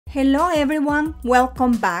Hello everyone,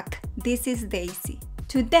 welcome back. This is Daisy.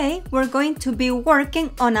 Today we're going to be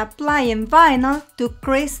working on applying vinyl to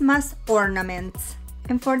Christmas ornaments.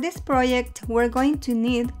 And for this project we're going to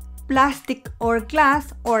need plastic or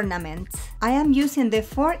glass ornaments. I am using the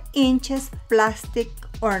 4 inches plastic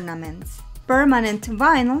ornaments, permanent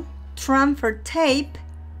vinyl, transfer tape,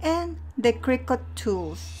 and the Cricut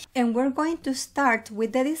tools. And we're going to start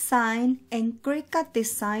with the design and Cricut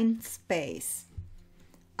design space.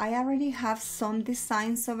 I already have some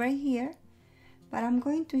designs over here, but I'm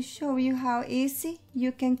going to show you how easy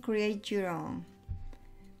you can create your own.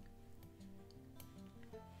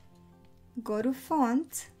 Go to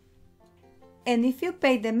Fonts, and if you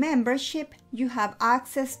pay the membership, you have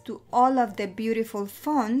access to all of the beautiful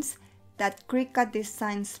fonts that Cricut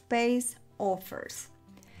Design Space offers.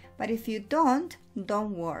 But if you don't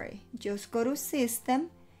worry. Just go to System,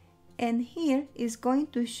 and here is going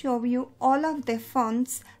to show you all of the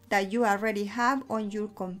fonts that you already have on your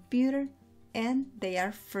computer, and they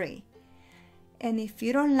are free. And if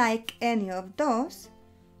you don't like any of those,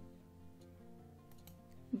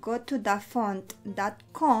 go to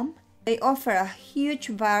dafont.com. They offer a huge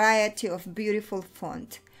variety of beautiful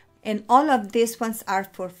fonts, and all of these ones are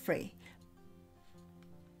for free.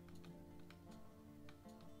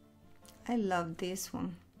 I love this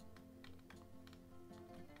one.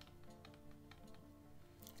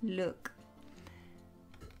 Look.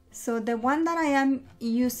 So the one that I am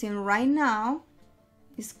using right now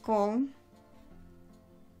is called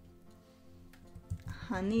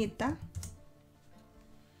Hanita,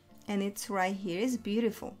 and it's right here. It's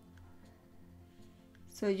beautiful.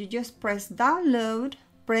 So you just press download,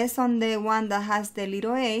 press on the one that has the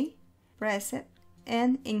little A, press it,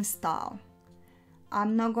 and install.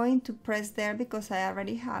 I'm not going to press there because I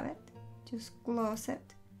already have it. Just close it.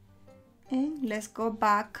 And let's go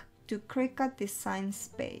back to Cricut Design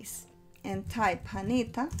Space and type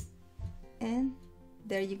Hanita, and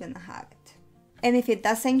there you're gonna have it. And if it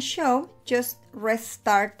doesn't show, just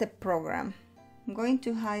restart the program. I'm going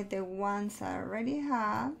to hide the ones I already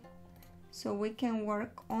have so we can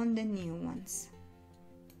work on the new ones.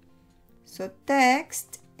 So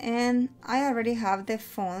text, and I already have the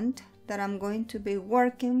font that I'm going to be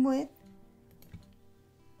working with.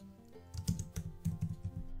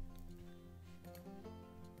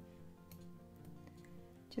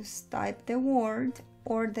 Just type the word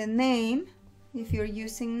or the name if you're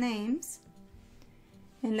using names,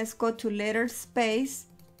 and let's go to letter space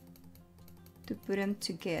to put them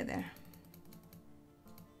together.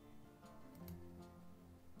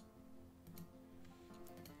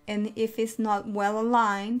 And if it's not well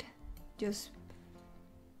aligned, just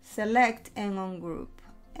select and ungroup,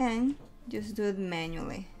 and just do it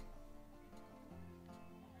manually.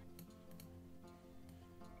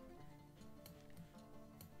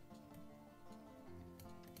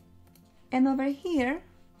 And over here,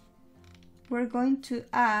 we're going to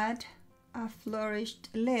add a flourished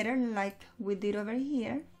letter like we did over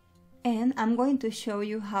here. And I'm going to show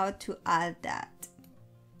you how to add that.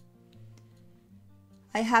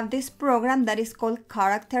 I have this program that is called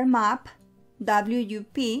Character Map,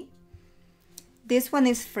 WUP. This one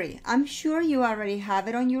is free. I'm sure you already have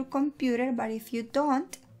it on your computer, but if you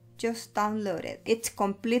don't, just download it. It's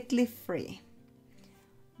completely free.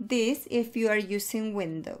 This if you are using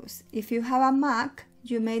Windows. If you have a Mac,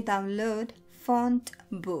 you may download Font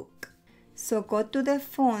Book. So go to the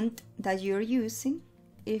font that you're using.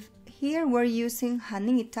 If here we're using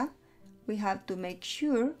Hanita, we have to make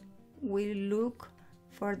sure we look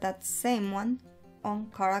for that same one on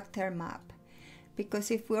Character Map. Because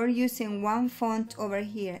if we're using one font over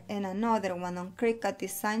here and another one on Cricut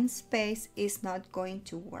Design Space, it's not going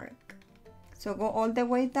to work. So go all the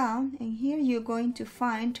way down, and here you're going to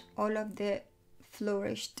find all of the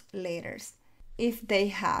flourished letters. If they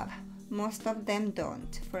have, most of them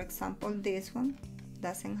don't. For example, this one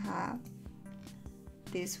doesn't have,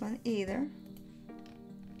 this one either,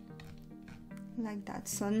 like that.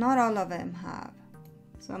 So not all of them have.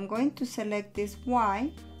 So I'm going to select this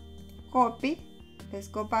Y, copy. Let's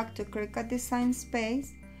go back to Cricut Design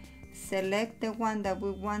Space, select the one that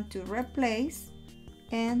we want to replace,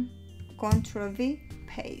 and Ctrl V,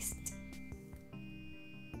 paste.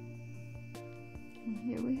 And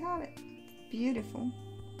here we have it. Beautiful.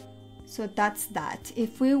 So that's that.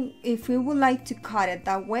 If we would like to cut it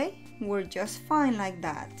that way, we're just fine like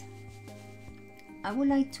that. I would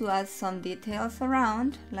like to add some details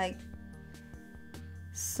around, like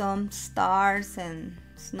some stars and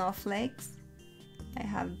snowflakes. I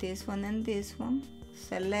have this one and this one.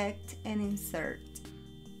 Select and insert.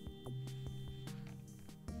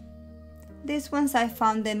 These ones I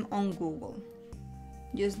found them on Google.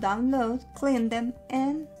 just download, clean them,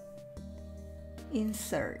 and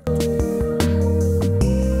insert.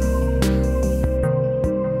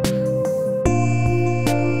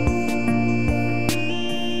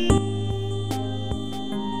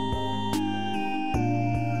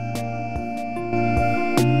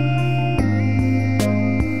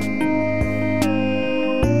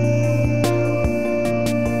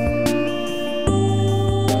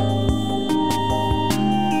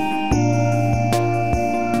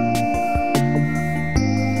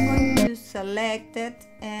 Select it,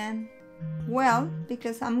 and well,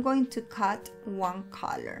 because I'm going to cut one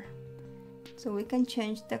color, so we can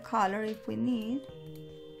change the color if we need.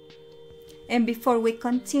 And before we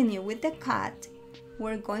continue with the cut,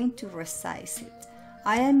 we're going to resize it.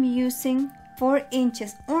 I am using 4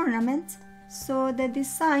 inches ornaments, so the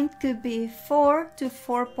design could be 4 to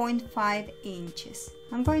 4.5 inches.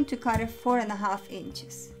 I'm going to cut it 4.5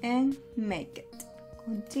 inches and make it.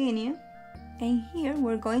 Continue. And here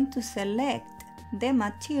we're going to select the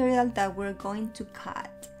material that we're going to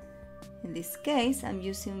cut. In this case, I'm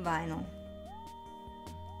using vinyl.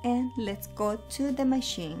 And let's go to the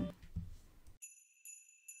machine.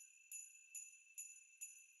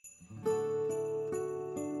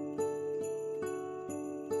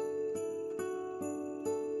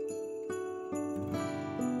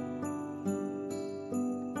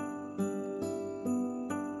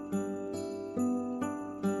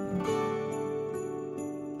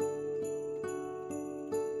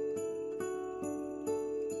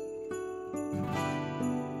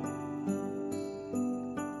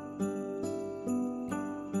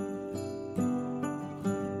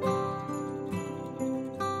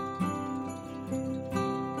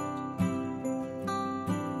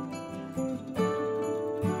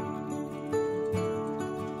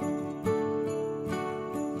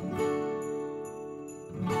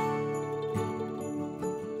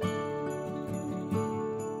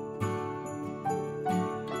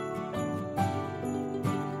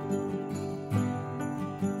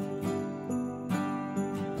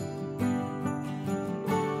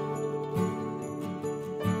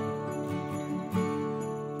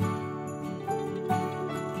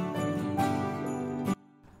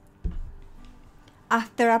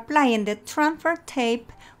 After applying the transfer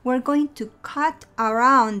tape, we're going to cut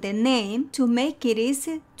around the name to make it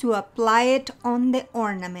easy to apply it on the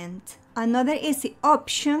ornament. Another easy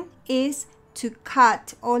option is to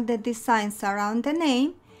cut all the designs around the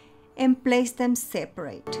name and place them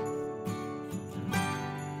separate.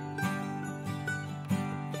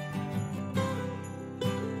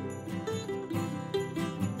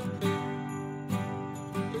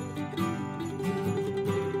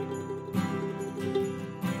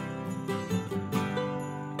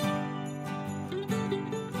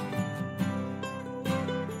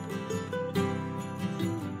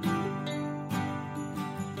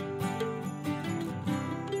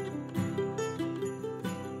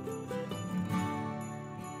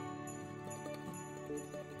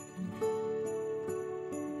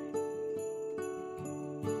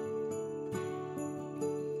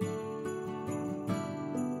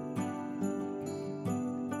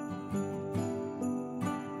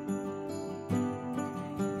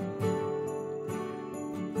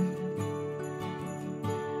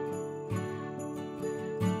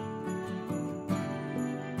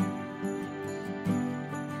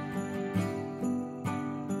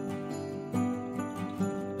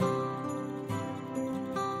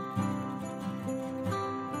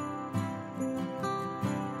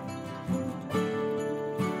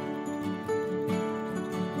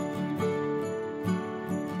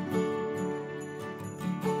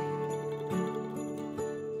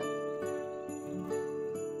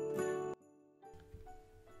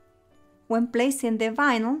 When placing the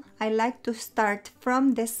vinyl, I like to start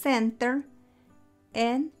from the center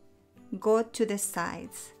and go to the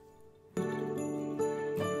sides.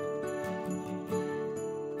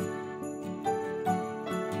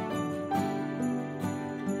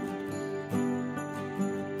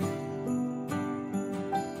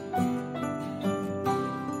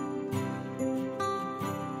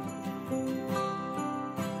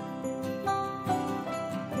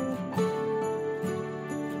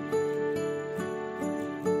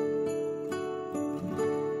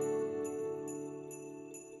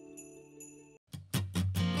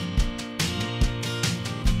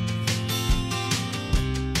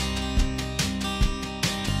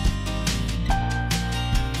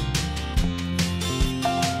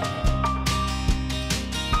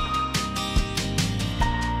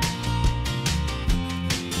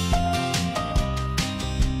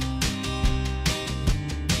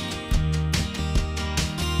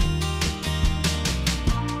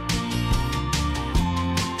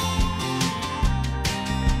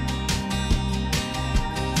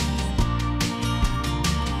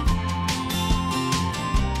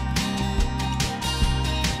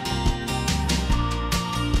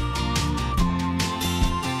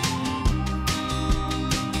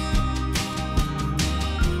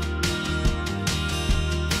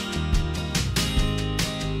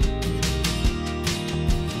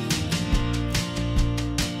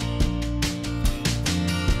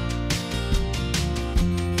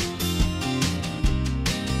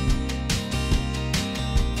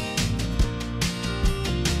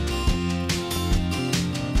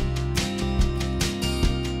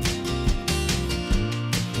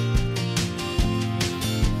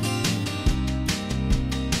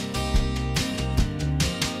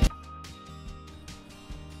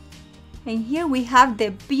 And here we have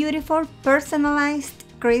the beautiful personalized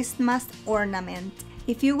Christmas ornament.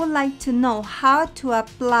 If you would like to know how to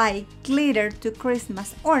apply glitter to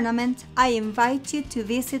Christmas ornaments, I invite you to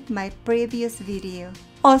visit my previous video.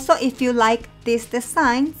 Also, if you like these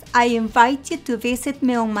designs, I invite you to visit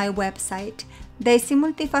me on my website,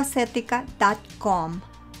 daisymultifacetica.com,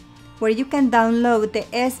 where you can download the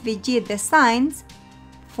SVG designs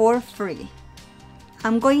for free.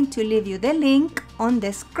 I'm going to leave you the link on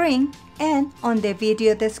the screen and on the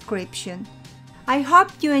video description. I hope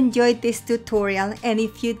you enjoyed this tutorial, and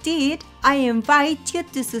if you did, I invite you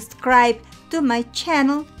to subscribe to my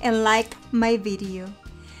channel and like my video.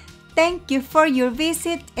 Thank you for your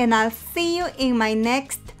visit, and I'll see you in my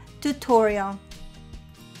next tutorial.